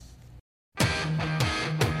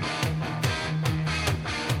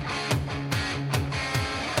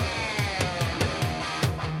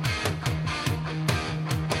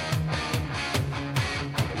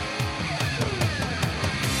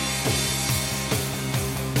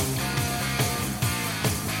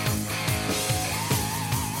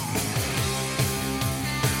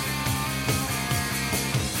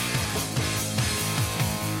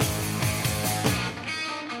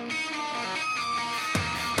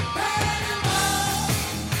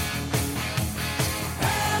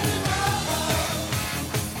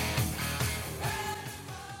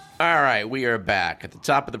right, we are back. At the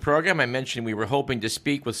top of the program, I mentioned we were hoping to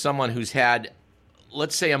speak with someone who's had,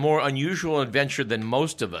 let's say, a more unusual adventure than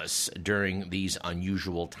most of us during these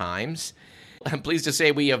unusual times. I'm pleased to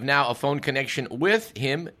say we have now a phone connection with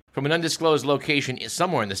him from an undisclosed location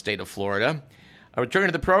somewhere in the state of Florida. Returning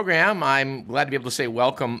to the program, I'm glad to be able to say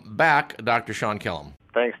welcome back, Dr. Sean Killam.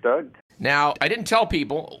 Thanks, Doug. Now, I didn't tell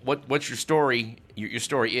people what your story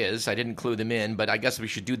is. I didn't clue them in, but I guess we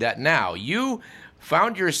should do that now. You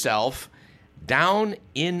found yourself down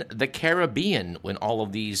in the Caribbean when all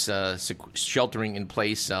of these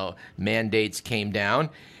sheltering-in-place mandates came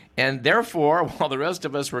down. And therefore, while the rest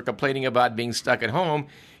of us were complaining about being stuck at home,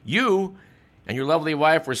 you and your lovely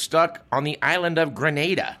wife were stuck on the island of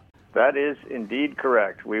Grenada. That is indeed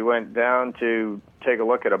correct. We went down to take a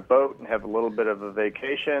look at a boat and have a little bit of a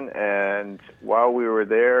vacation, and while we were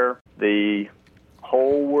there, the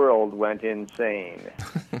whole world went insane,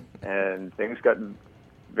 and things got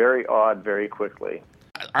very odd very quickly.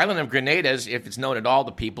 Island of Grenada, if it's known at all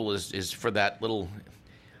to people, is for that little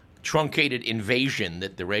truncated invasion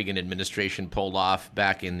that the Reagan administration pulled off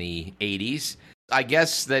back in the 80s. I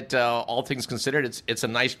guess that all things considered, it's a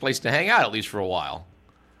nice place to hang out, at least for a while.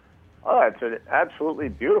 Oh, it's an absolutely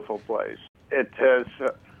beautiful place. It has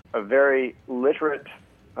a very literate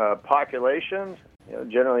population,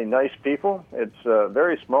 generally nice people. It's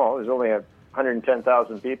very small. There's only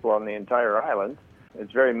 110,000 people on the entire island.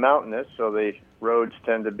 It's very mountainous, so the roads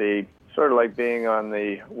tend to be sort of like being on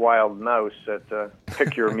the Wild Mouse at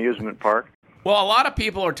Pick Your Amusement Park. Well, a lot of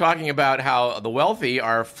people are talking about how the wealthy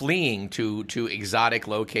are fleeing to exotic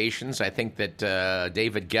locations. I think that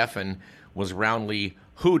David Geffen was roundly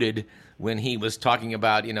hooted when he was talking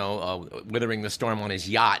about, weathering the storm on his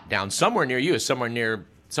yacht down somewhere near you, somewhere near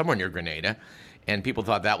Grenada, and people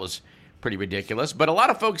thought that was pretty ridiculous. But a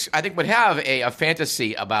lot of folks, I think, would have a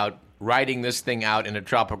fantasy about riding this thing out in a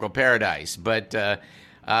tropical paradise. But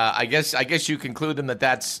I guess you conclude then that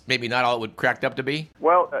that's maybe not all it would cracked up to be?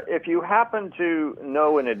 Well, if you happen to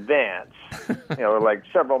know in advance, like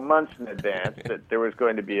several months in advance, that there was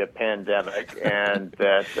going to be a pandemic and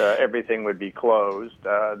that everything would be closed,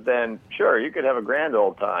 then sure, you could have a grand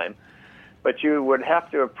old time. But you would have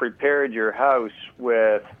to have prepared your house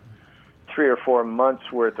with 3 or 4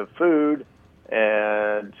 months' worth of food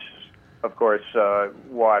and, of course,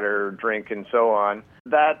 water, drink, and so on.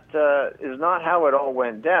 That is not how it all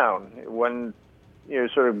went down. When you're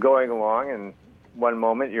sort of going along, and one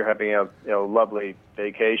moment you're having a lovely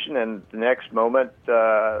vacation, and the next moment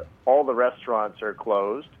all the restaurants are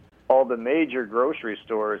closed, all the major grocery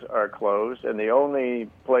stores are closed, and the only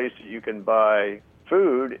place that you can buy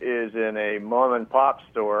food is in a mom-and-pop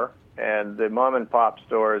store, and the mom-and-pop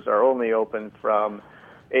stores are only open from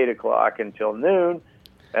 8 o'clock until noon,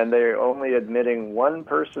 and they're only admitting one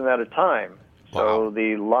person at a time. So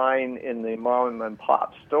the line in the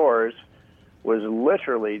mom-and-pop stores was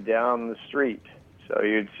literally down the street. So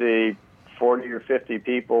you'd see 40 or 50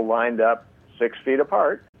 people lined up 6 feet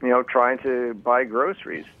apart, trying to buy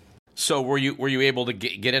groceries. So were you able to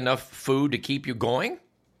get enough food to keep you going?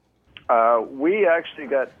 We actually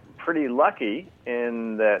got pretty lucky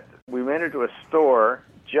in that we went into a store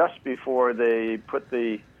just before they put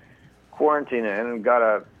the quarantine in and got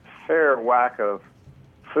a fair whack of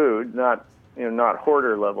food, not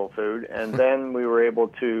hoarder level food, and then we were able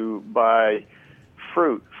to buy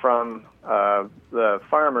fruit from the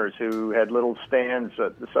farmers who had little stands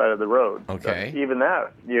at the side of the road. Okay. So even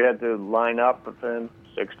that, you had to line up within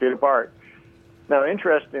 6 feet apart. Now,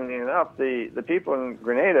 interestingly enough, the people in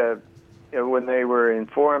Grenada, when they were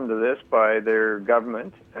informed of this by their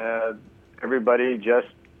government, everybody just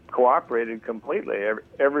cooperated completely.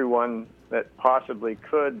 Everyone that possibly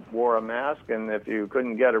could wore a mask, and if you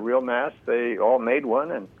couldn't get a real mask, they all made one,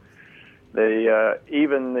 and they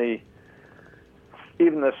even the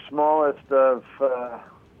smallest of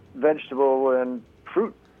vegetable and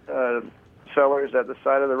fruit sellers at the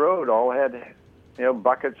side of the road all had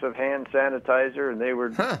buckets of hand sanitizer, and they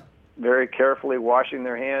were very carefully washing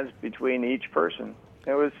their hands between each person.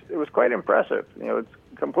 It was quite impressive. It's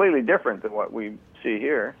completely different than what we see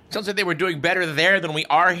here. Sounds like they were doing better there than we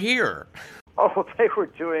are here. Oh, they were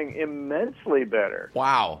doing immensely better.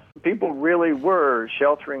 Wow. People really were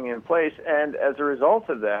sheltering in place, and as a result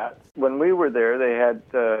of that, when we were there, they had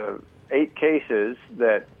 8 cases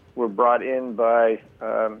that were brought in by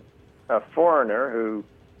a foreigner who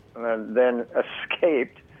then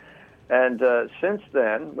escaped. And since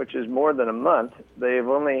then, which is more than a month, they've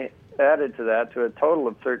only added to that to a total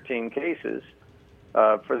of 13 cases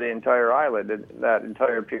for the entire island in that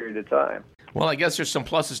entire period of time. Well, I guess there's some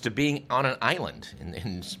pluses to being on an island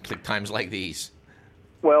in times like these.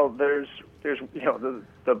 Well, there's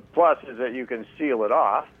the plus is that you can seal it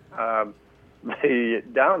off. The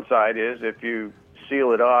downside is if you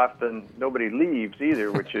seal it off, then nobody leaves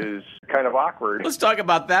either, which is kind of awkward. Let's talk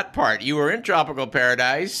about that part. You were in tropical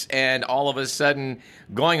paradise, and all of a sudden,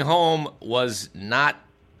 going home was not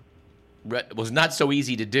so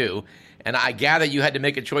easy to do. And I gather you had to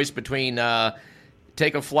make a choice between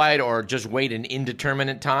take a flight or just wait an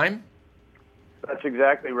indeterminate time. That's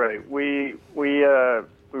exactly right. We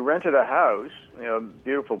rented a house,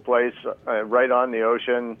 beautiful place right on the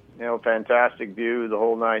ocean, fantastic view, the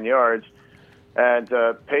whole 9 yards, and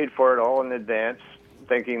paid for it all in advance,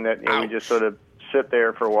 thinking that we just sort of sit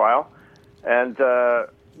there for a while. And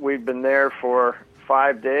we'd been there for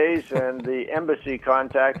 5 days, and the embassy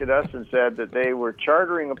contacted us and said that they were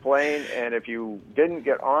chartering a plane, and if you didn't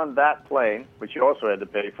get on that plane, which you also had to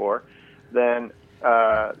pay for, then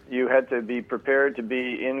you had to be prepared to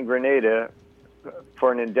be in Grenada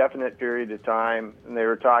for an indefinite period of time, and they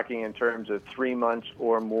were talking in terms of 3 months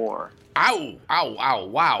or more. Ow, ow, ow,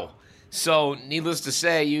 wow. So, needless to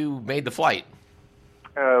say, you made the flight.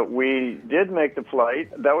 We did make the flight.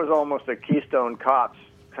 That was almost a Keystone Cops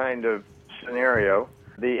kind of scenario.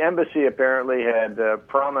 The embassy apparently had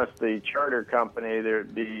promised the charter company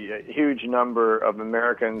there'd be a huge number of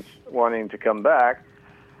Americans wanting to come back,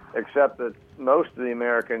 except that most of the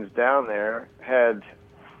Americans down there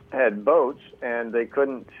had boats, and they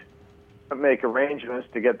couldn't make arrangements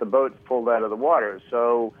to get the boats pulled out of the water.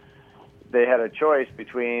 So they had a choice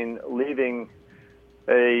between leaving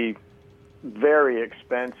a very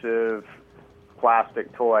expensive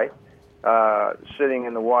plastic toy sitting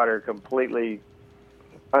in the water completely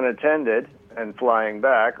unattended and flying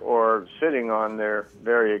back, or sitting on their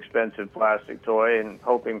very expensive plastic toy and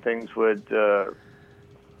hoping things would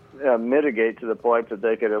mitigate to the point that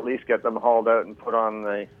they could at least get them hauled out and put on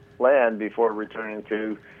the land before returning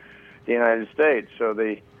to the United States. So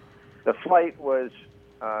the flight was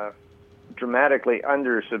dramatically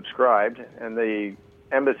undersubscribed, and the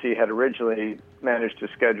embassy had originally managed to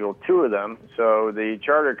schedule 2 of them. So the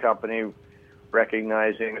charter company,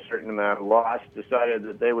 recognizing a certain amount of loss, decided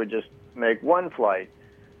that they would just make 1 flight.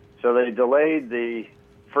 So they delayed the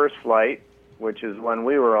first flight, which is one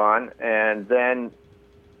we were on, and then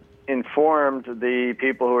informed the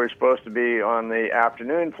people who were supposed to be on the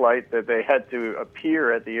afternoon flight that they had to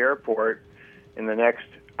appear at the airport in the next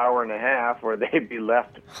hour and a half or they'd be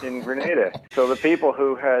left in Grenada. So the people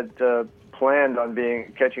who had planned on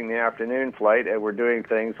catching the afternoon flight and were doing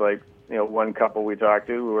things like, one couple we talked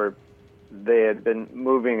to they had been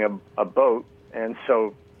moving a boat, and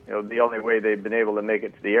so the only way they'd been able to make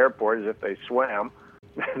it to the airport is if they swam.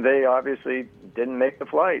 They obviously didn't make the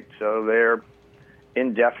flight, so they're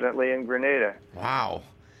indefinitely in Grenada. Wow.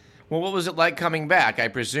 Well, what was it like coming back? I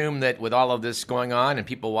presume that with all of this going on and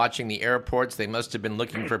people watching the airports, they must have been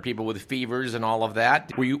looking for people with fevers and all of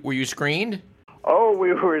that. Were you screened? Oh,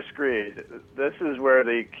 we were screened. This is where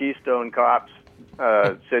the Keystone Cops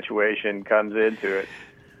situation comes into it.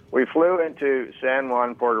 We flew into San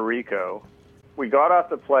Juan, Puerto Rico. We got off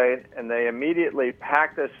the plane, and they immediately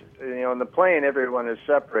packed us. In the plane, everyone is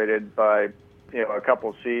separated by a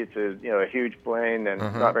couple seats, a huge plane and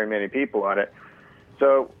not very many people on it.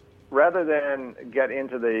 So rather than get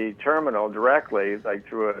into the terminal directly, like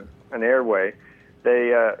through an airway, they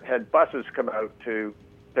had buses come out to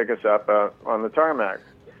pick us up on the tarmac.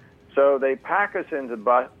 So they pack us into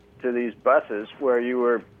these buses where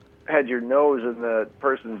you had your nose in the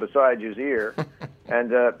person beside you's ear,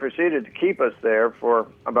 and proceeded to keep us there for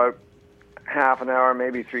about half an hour,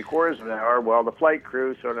 maybe 3/4 of an hour, while the flight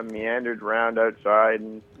crew sort of meandered around outside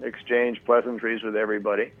and exchanged pleasantries with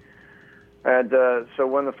everybody. And so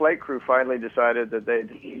when the flight crew finally decided that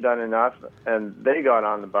they'd done enough and they got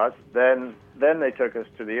on the bus, then they took us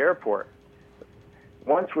to the airport.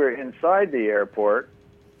 Once we were inside the airport,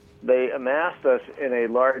 they amassed us in a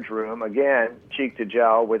large room, again, cheek to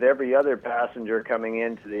jowl, with every other passenger coming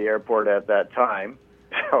into the airport at that time.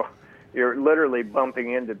 So you're literally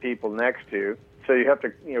bumping into people next to you. So you have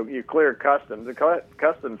to, you clear customs. The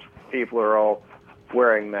customs people are all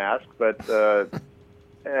wearing masks, but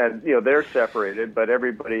and they're separated, but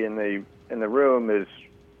everybody in the room is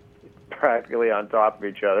practically on top of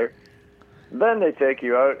each other. Then they take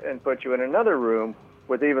you out and put you in another room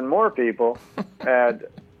with even more people, and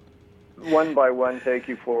one by one take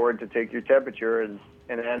you forward to take your temperature and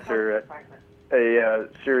answer a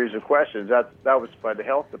series of questions. That was by the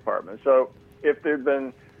health department. So if there'd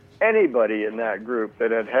been anybody in that group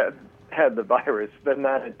that had the virus, then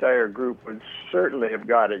that entire group would certainly have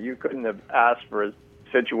got it. You couldn't have asked for a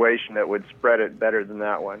situation that would spread it better than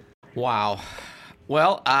that one. Wow.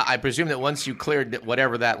 Well, I presume that once you cleared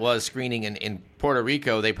whatever that was screening in Puerto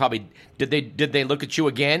Rico, they probably did they look at you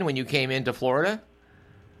again when you came into Florida?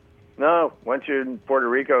 No, once you're in Puerto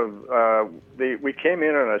Rico, we came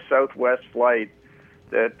in on a Southwest flight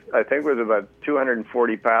that I think was about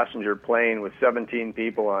 240 passenger plane with 17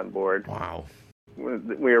 people on board. Wow.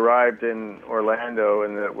 We arrived in Orlando,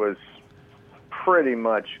 and it was pretty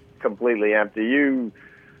much completely empty.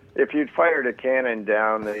 If you'd fired a cannon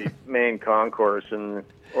down the main concourse in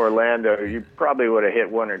Orlando, you probably would have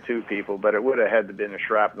hit one or two people, but it would have had to been a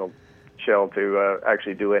shrapnel shell to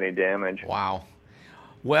actually do any damage. Wow.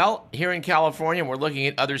 Well, here in California, we're looking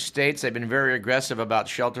at other states. They've been very aggressive about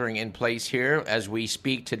sheltering in place here. As we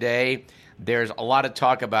speak today, there's a lot of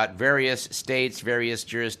talk about various states, various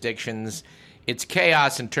jurisdictions. It's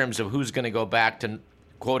chaos in terms of who's going to go back to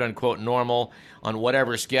quote-unquote normal on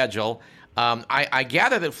whatever schedule. I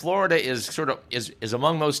gather that Florida is is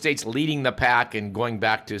among those states leading the pack and going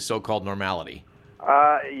back to so-called normality.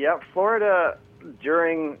 Yeah, Florida,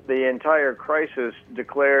 during the entire crisis,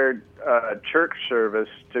 declared church service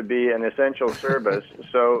to be an essential service,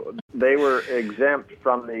 so they were exempt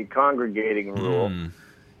from the congregating rule.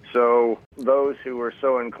 So those who were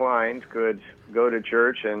so inclined could go to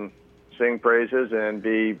church and sing praises and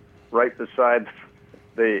be right beside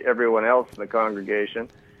everyone else in the congregation.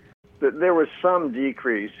 There was some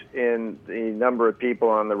decrease in the number of people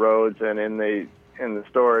on the roads and in the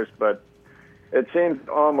stores, but it seems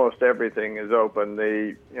almost everything is open.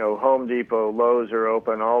 Home Depot, Lowe's are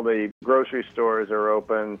open. All the grocery stores are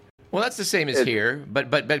open. Well, that's the same as here,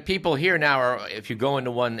 but people here now are. If you go into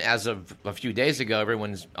one as of a few days ago,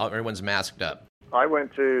 everyone's masked up. I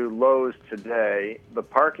went to Lowe's today. The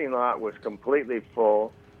parking lot was completely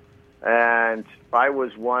full, and I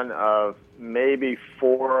was one of maybe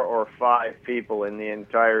 4 or 5 people in the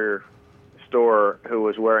entire store who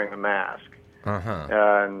was wearing a mask.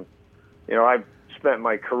 And I've spent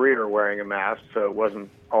my career wearing a mask, so it wasn't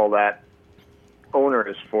all that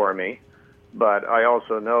onerous for me. But I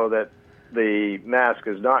also know that the mask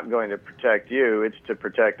is not going to protect you. It's to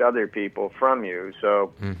protect other people from you.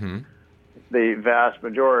 So the vast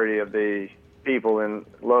majority of the people in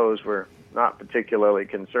Lowe's were not particularly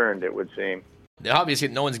concerned, it would seem. Obviously,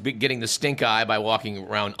 no one's getting the stink eye by walking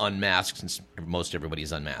around unmasked, since most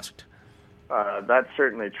everybody's unmasked. That's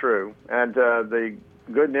certainly true. And the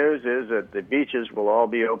good news is that the beaches will all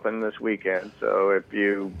be open this weekend. So if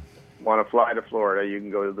you want to fly to Florida, you can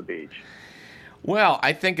go to the beach. Well,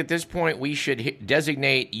 I think at this point we should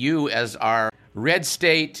designate you as our red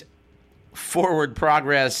state forward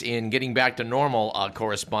progress in getting back to normal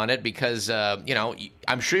correspondent, because,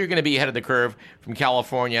 I'm sure you're going to be ahead of the curve from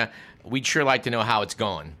California. We'd sure like to know how it's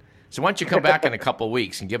going. So why don't you come back in a couple of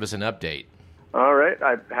weeks and give us an update? All right.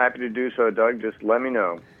 I'm happy to do so, Doug. Just let me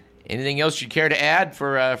know. Anything else you'd care to add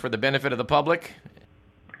for the benefit of the public?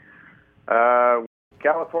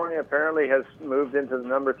 California apparently has moved into the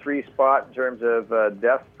number 3 spot in terms of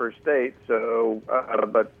deaths per state. So,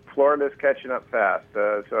 but Florida's catching up fast.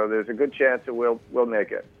 So there's a good chance that we'll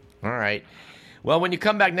make it. All right. Well, when you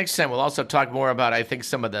come back next time, we'll also talk more about, I think,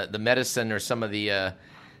 some of the medicine or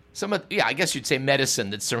I guess you'd say medicine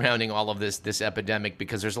that's surrounding all of this epidemic,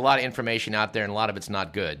 because there's a lot of information out there and a lot of it's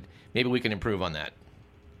not good. Maybe we can improve on that.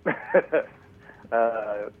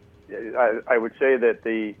 I would say that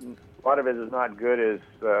a lot of it is not good is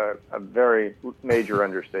a very major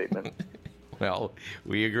understatement. Well,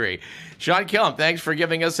 we agree. Sean Killam, thanks for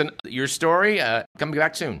giving us your story. Come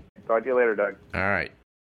back soon. Talk to you later, Doug.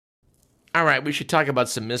 All right, we should talk about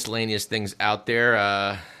some miscellaneous things out there.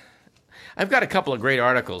 I've got a couple of great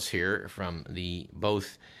articles here from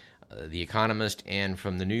both The Economist and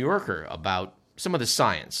from The New Yorker about some of the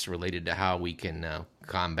science related to how we can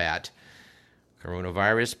combat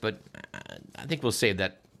coronavirus, but I think we'll save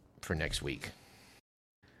that for next week.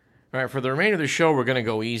 All right, for the remainder of the show, we're going to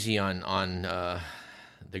go easy on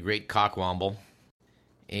the great cockwomble,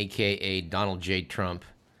 a.k.a. Donald J. Trump.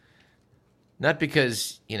 Not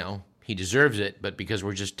because, he deserves it, but because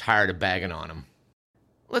we're just tired of bagging on him.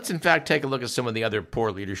 Let's, in fact, take a look at some of the other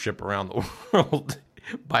poor leadership around the world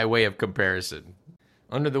by way of comparison.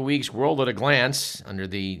 Under the week's World at a Glance, under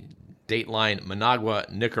the dateline Managua,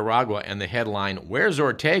 Nicaragua, and the headline, Where's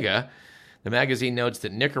Ortega?, the magazine notes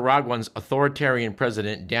that Nicaraguan's authoritarian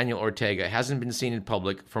president, Daniel Ortega, hasn't been seen in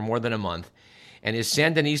public for more than a month, and his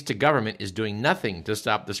Sandinista government is doing nothing to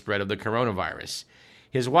stop the spread of the coronavirus.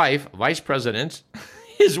 His wife, Vice President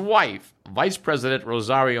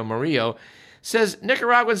Rosario Murillo, says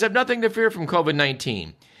Nicaraguans have nothing to fear from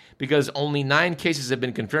COVID-19 because only 9 cases have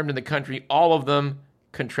been confirmed in the country, all of them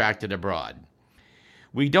contracted abroad.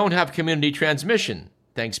 We don't have community transmission,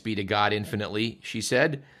 Thanks be to God infinitely, she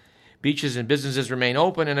said. Beaches and businesses remain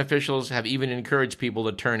open, and officials have even encouraged people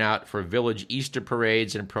to turn out for village Easter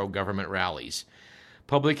parades and pro-government rallies.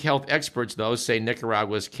 Public health experts, though, say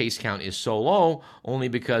Nicaragua's case count is so low only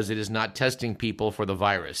because it is not testing people for the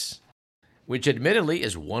virus, which admittedly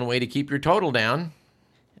is one way to keep your total down.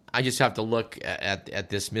 I just have to look at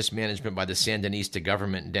this mismanagement by the Sandinista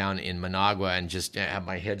government down in Managua and just have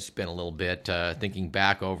my head spin a little bit, thinking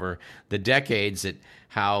back over the decades at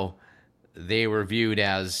how they were viewed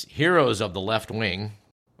as heroes of the left wing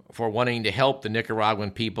for wanting to help the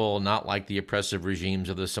Nicaraguan people, not like the oppressive regimes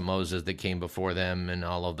of the Somozas that came before them and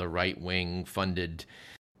all of the right-wing funded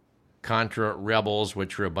Contra rebels,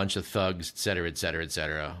 which were a bunch of thugs, et cetera, et cetera, et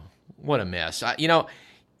cetera. What a mess.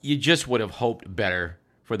 You just would have hoped better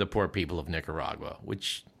for the poor people of Nicaragua,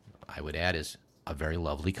 which I would add is a very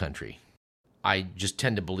lovely country. I just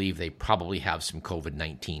tend to believe they probably have some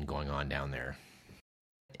COVID-19 going on down there.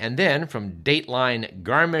 And then from Dateline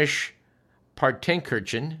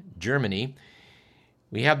Garmisch-Partenkirchen, Germany,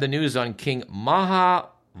 we have the news on King Maha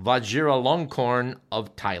Vajiralongkorn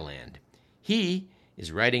of Thailand. He is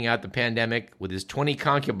riding out the pandemic with his 20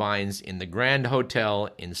 concubines in the Grand Hotel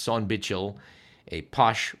in Sonnbichel, a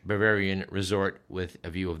posh Bavarian resort with a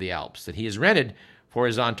view of the Alps that he has rented for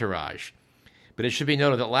his entourage. But it should be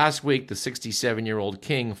noted that last week, the 67-year-old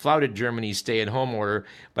king flouted Germany's stay-at-home order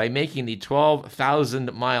by making the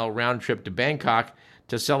 12,000-mile round trip to Bangkok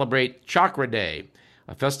to celebrate Chakra Day,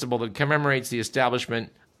 a festival that commemorates the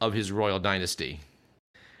establishment of his royal dynasty.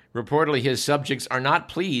 Reportedly, his subjects are not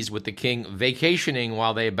pleased with the king vacationing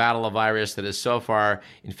while they battle a virus that has so far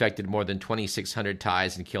infected more than 2,600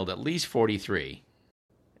 Thais and killed at least 43.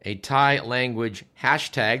 A Thai language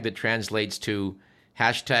hashtag that translates to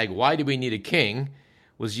 #Why do we need a king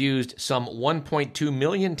was used some 1.2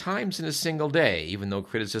 million times in a single day, even though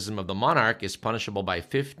criticism of the monarch is punishable by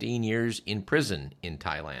 15 years in prison in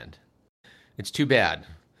Thailand. It's too bad.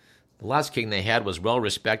 The last king they had was well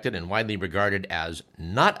respected and widely regarded as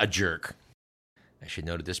not a jerk. I should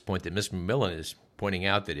note at this point that Miss Macmillan is pointing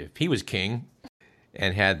out that if he was king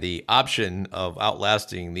and had the option of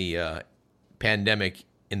outlasting the pandemic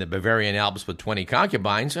in the Bavarian Alps with 20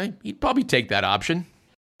 concubines, he'd probably take that option.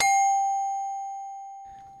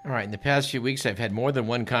 All right, in the past few weeks, I've had more than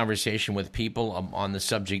one conversation with people on the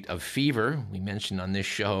subject of fever. We mentioned on this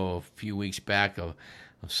show a few weeks back of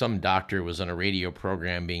some doctor was on a radio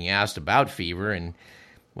program being asked about fever, and,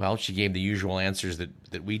 well, she gave the usual answers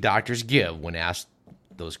that we doctors give when asked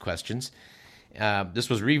those questions. This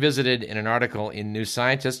was revisited in an article in New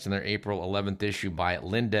Scientist in their April 11th issue by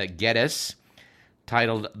Linda Geddes,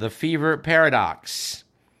 titled The Fever Paradox.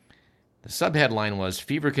 The subheadline was,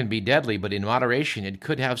 "Fever can be deadly, but in moderation it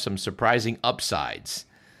could have some surprising upsides."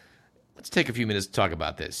 Let's take a few minutes to talk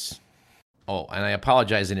about this. Oh, and I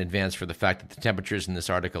apologize in advance for the fact that the temperatures in this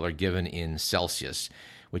article are given in Celsius,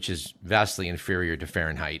 which is vastly inferior to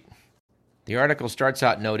Fahrenheit. The article starts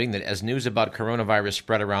out noting that as news about coronavirus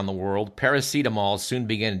spread around the world, paracetamol soon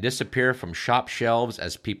began to disappear from shop shelves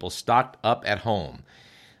as people stocked up at home.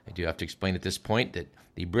 I do have to explain at this point that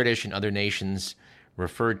the British and other nations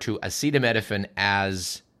referred to acetaminophen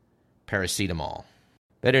as paracetamol,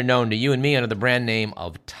 better known to you and me under the brand name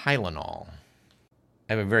of Tylenol.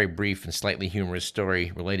 I have a very brief and slightly humorous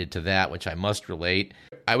story related to that, which I must relate.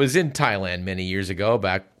 I was in Thailand many years ago,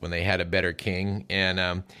 back when they had a better king,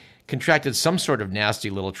 and contracted some sort of nasty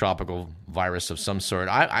little tropical virus of some sort.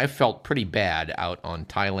 I felt pretty bad out on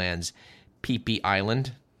Thailand's Phi Phi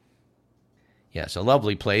Island. Yes, a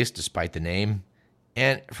lovely place, despite the name.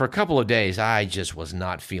 And for a couple of days, I just was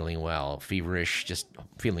not feeling well, feverish, just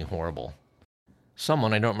feeling horrible.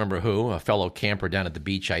 Someone, I don't remember who, a fellow camper down at the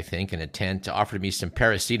beach, I think, in a tent, offered me some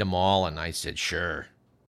paracetamol, and I said, sure.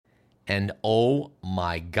 And oh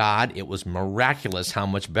my God, it was miraculous how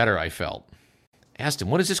much better I felt. I asked him,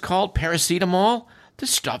 what is this called, paracetamol?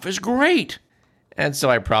 This stuff is great. And so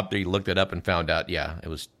I promptly looked it up and found out, yeah, it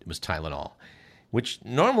was Tylenol, which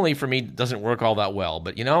normally for me doesn't work all that well.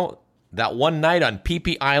 But, that one night on Phi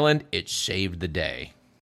Phi Island, it saved the day.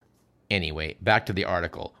 Anyway, back to the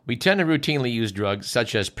article. We tend to routinely use drugs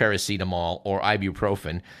such as paracetamol or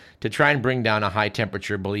ibuprofen to try and bring down a high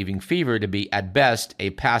temperature, believing fever to be, at best, a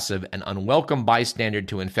passive and unwelcome bystander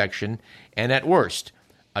to infection, and at worst,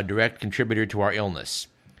 a direct contributor to our illness.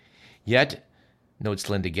 Yet, notes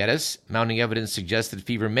Linda Geddes, mounting evidence suggests that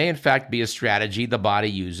fever may in fact be a strategy the body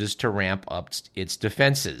uses to ramp up its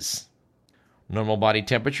defenses. Normal body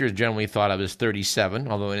temperature is generally thought of as 37,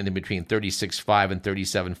 although anything between 36.5 and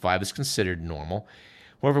 37.5 is considered normal.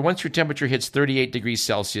 However, once your temperature hits 38 degrees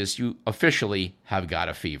Celsius, you officially have got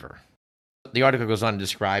a fever. The article goes on to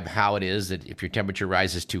describe how it is that if your temperature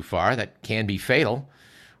rises too far, that can be fatal.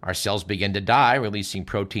 Our cells begin to die, releasing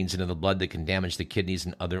proteins into the blood that can damage the kidneys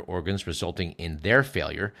and other organs, resulting in their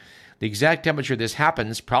failure. The exact temperature this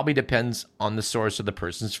happens probably depends on the source of the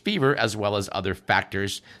person's fever, as well as other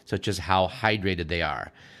factors, such as how hydrated they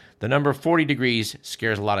are. The number 40 degrees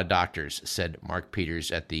scares a lot of doctors, said Mark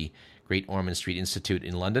Peters at the Great Ormond Street Institute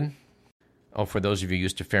in London. Oh, for those of you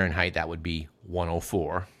used to Fahrenheit, that would be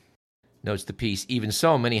 104. Notes the piece, even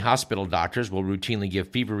so, many hospital doctors will routinely give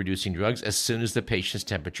fever-reducing drugs as soon as the patient's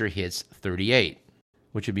temperature hits 38,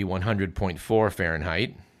 which would be 100.4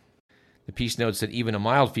 Fahrenheit. The piece notes that even a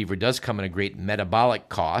mild fever does come at a great metabolic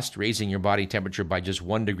cost. Raising your body temperature by just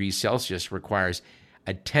 1 degree Celsius requires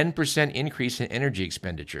a 10% increase in energy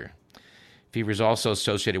expenditure. Fever is also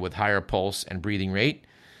associated with higher pulse and breathing rate,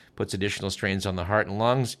 puts additional strains on the heart and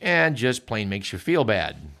lungs, and just plain makes you feel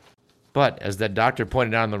bad. But as that doctor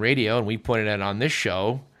pointed out on the radio, and we pointed out on this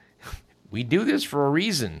show, we do this for a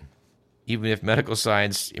reason, even if medical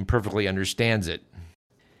science imperfectly understands it.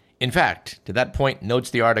 In fact, to that point, notes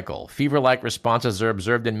the article, fever-like responses are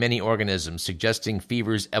observed in many organisms, suggesting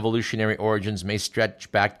fever's evolutionary origins may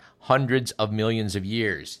stretch back hundreds of millions of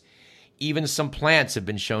years. Even some plants have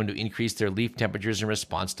been shown to increase their leaf temperatures in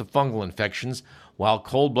response to fungal infections, while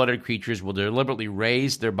cold-blooded creatures will deliberately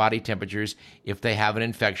raise their body temperatures if they have an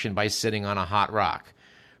infection by sitting on a hot rock.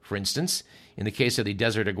 For instance, in the case of the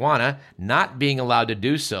desert iguana, not being allowed to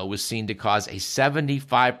do so was seen to cause a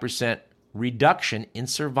 75% reduction in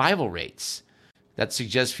survival rates. That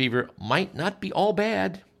suggests fever might not be all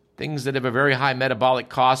bad. Things that have a very high metabolic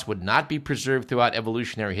cost would not be preserved throughout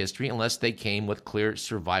evolutionary history unless they came with clear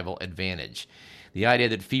survival advantage. The idea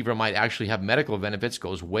that fever might actually have medical benefits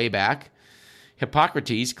goes way back.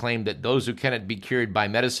 Hippocrates claimed that those who cannot be cured by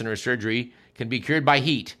medicine or surgery can be cured by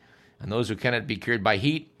heat, and those who cannot be cured by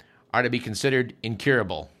heat are to be considered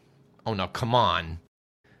incurable. Oh, now, come on.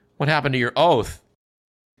 What happened to your oath?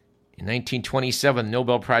 In 1927, the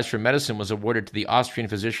Nobel Prize for Medicine was awarded to the Austrian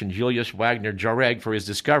physician Julius Wagner Jauregg for his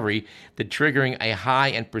discovery that triggering a high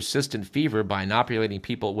and persistent fever by inoculating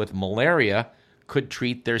people with malaria could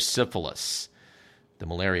treat their syphilis. The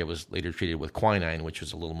malaria was later treated with quinine, which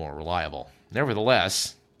was a little more reliable.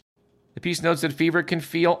 Nevertheless, the piece notes that fever can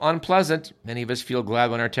feel unpleasant. Many of us feel glad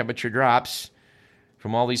when our temperature drops.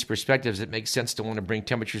 From all these perspectives, it makes sense to want to bring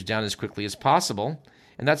temperatures down as quickly as possible.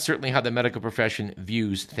 And that's certainly how the medical profession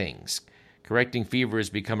views things. Correcting fever has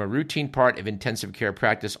become a routine part of intensive care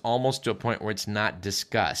practice, almost to a point where it's not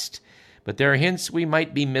discussed. But there are hints we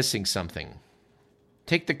might be missing something.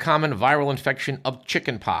 Take the common viral infection of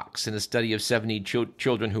chickenpox. In a study of 70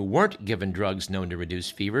 children who weren't given drugs known to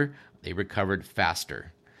reduce fever, they recovered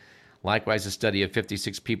faster. Likewise, a study of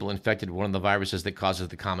 56 people infected with one of the viruses that causes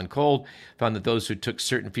the common cold found that those who took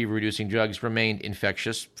certain fever-reducing drugs remained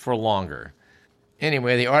infectious for longer.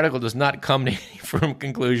 Anyway, the article does not come to any firm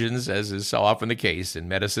conclusions, as is so often the case in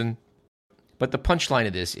medicine. But the punchline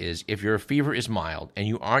of this is, if your fever is mild and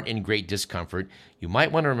you aren't in great discomfort, you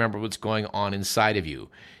might want to remember what's going on inside of you.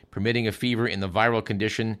 Permitting a fever in the viral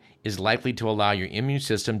condition is likely to allow your immune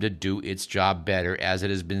system to do its job better, as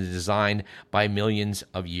it has been designed by millions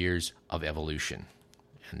of years of evolution.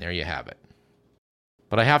 And there you have it.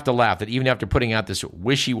 But I have to laugh that even after putting out this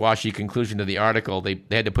wishy-washy conclusion to the article, they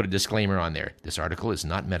had to put a disclaimer on there. This article is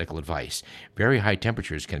not medical advice. Very high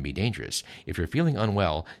temperatures can be dangerous. If you're feeling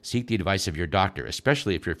unwell, seek the advice of your doctor,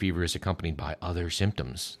 especially if your fever is accompanied by other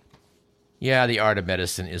symptoms. Yeah, the art of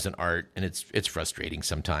medicine is an art, and it's frustrating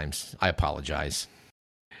sometimes. I apologize.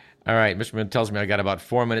 All right, Mr. Moon tells me I got about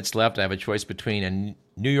 4 minutes left. I have a choice between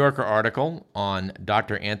a New Yorker article on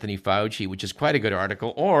Dr. Anthony Fauci, which is quite a good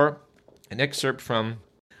article, or an excerpt from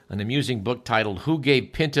an amusing book titled Who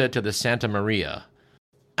Gave Pinta to the Santa Maria?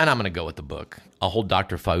 And I'm going to go with the book. I'll hold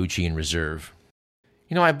Dr. Fauci in reserve.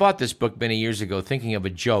 You know, I bought this book many years ago thinking of a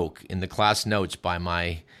joke in the class notes by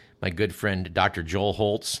my good friend Dr. Joel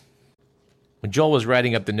Holtz. When Joel was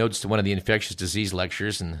writing up the notes to one of the infectious disease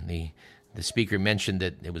lectures, and the speaker mentioned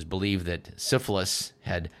that it was believed that syphilis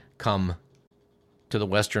had come to the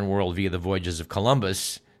Western world via the voyages of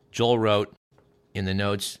Columbus, Joel wrote in the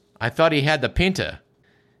notes, I thought he had the pinta.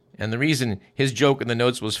 And the reason his joke in the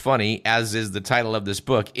notes was funny, as is the title of this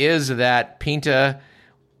book, is that pinta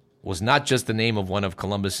was not just the name of one of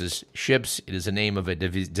Columbus's ships. It is the name of a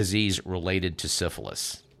disease related to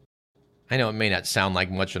syphilis. I know it may not sound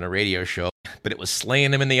like much on a radio show, but it was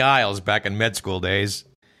slaying them in the aisles back in med school days.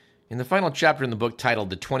 In the final chapter in the book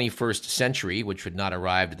titled The 21st Century, which had not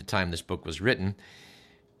arrived at the time this book was written,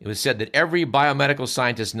 it was said that every biomedical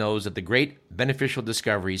scientist knows that the great beneficial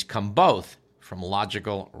discoveries come both from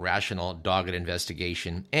logical, rational, dogged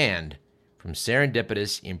investigation and from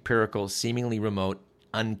serendipitous, empirical, seemingly remote,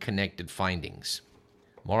 unconnected findings.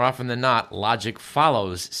 More often than not, logic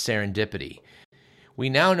follows serendipity. We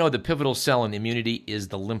now know the pivotal cell in immunity is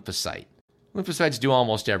the lymphocyte. Lymphocytes do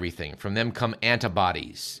almost everything. From them come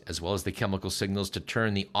antibodies, as well as the chemical signals to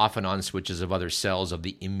turn the off-and-on switches of other cells of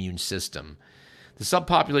the immune system. The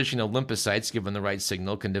subpopulation of lymphocytes, given the right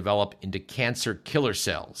signal, can develop into cancer killer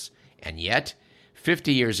cells. And yet,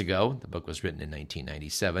 50 years ago, the book was written in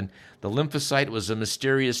 1997, the lymphocyte was a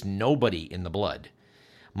mysterious nobody in the blood.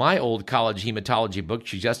 My old college hematology book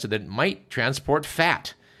suggested that it might transport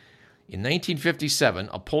fat. In 1957,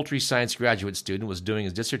 a poultry science graduate student was doing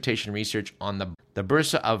his dissertation research on the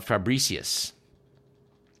bursa of Fabricius,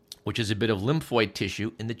 which is a bit of lymphoid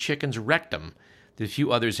tissue in the chicken's rectum that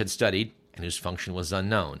few others had studied and whose function was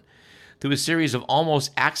unknown. Through a series of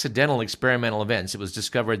almost accidental experimental events, it was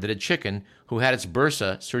discovered that a chicken who had its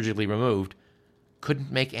bursa surgically removed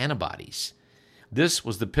couldn't make antibodies. This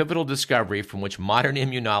was the pivotal discovery from which modern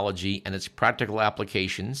immunology and its practical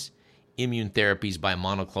applications, immune therapies by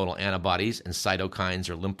monoclonal antibodies and cytokines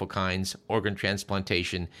or lymphokines, organ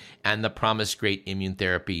transplantation, and the promised great immune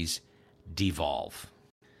therapies devolve.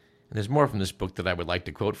 And there's more from this book that I would like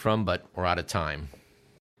to quote from, but we're out of time.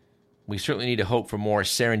 We certainly need to hope for more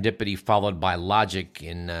serendipity followed by logic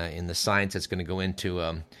in the science that's going to go into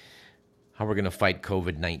how we're going to fight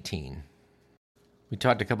COVID-19. We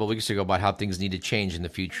talked a couple of weeks ago about how things need to change in the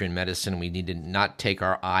future in medicine. We need to not take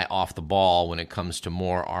our eye off the ball when it comes to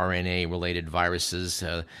more RNA-related viruses.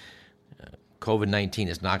 COVID-19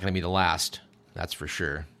 is not going to be the last, that's for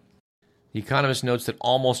sure. The Economist notes that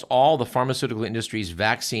almost all the pharmaceutical industry's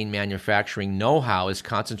vaccine manufacturing know-how is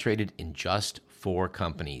concentrated in just 4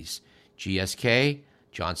 companies: GSK,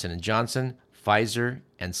 Johnson & Johnson, Pfizer,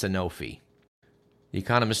 and Sanofi. The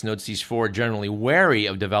Economist notes these 4 are generally wary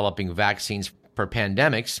of developing vaccines for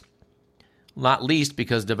pandemics, not least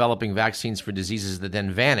because developing vaccines for diseases that then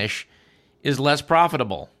vanish is less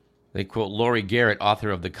profitable. They quote Laurie Garrett,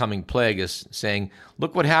 author of The Coming Plague, as saying,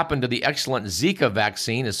 "Look what happened to the excellent Zika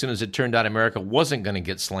vaccine as soon as it turned out America wasn't going to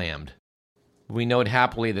get slammed." We note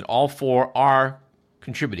happily that all 4 are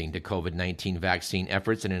contributing to COVID-19 vaccine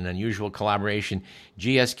efforts. In an unusual collaboration,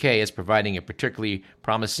 GSK is providing a particularly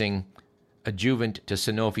promising adjuvant to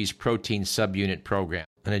Sanofi's protein subunit program.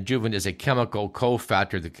 An adjuvant is a chemical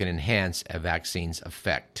cofactor that can enhance a vaccine's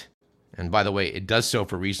effect. And by the way, it does so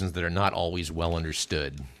for reasons that are not always well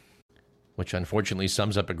understood, which unfortunately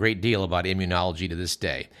sums up a great deal about immunology to this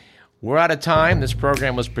day. We're out of time. This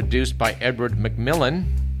program was produced by Edward McMillan.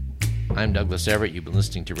 I'm Douglas Everett. You've been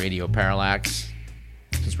listening to Radio Parallax.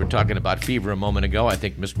 Since we're talking about fever a moment ago, I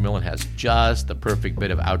think Mr. McMillan has just the perfect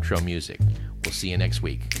bit of outro music. We'll see you next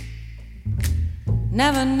week.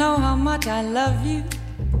 Never know how much I love you.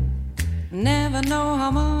 Never know how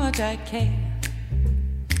much I care.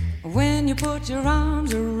 When you put your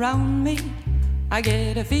arms around me, I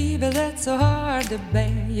get a fever that's so hard to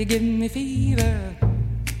bear. You give me fever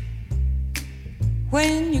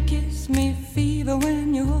when you kiss me, fever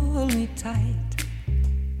when you hold me tight.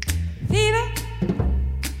 Fever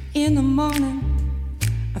in the morning,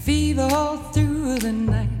 a fever all through the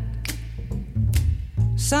night.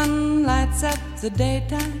 Sun lights up the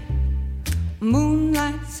daytime, moon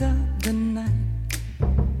lights up the night.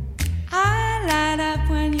 I light up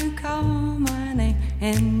when you call my name,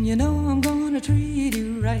 and you know I'm gonna treat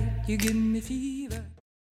you right. You give me fever.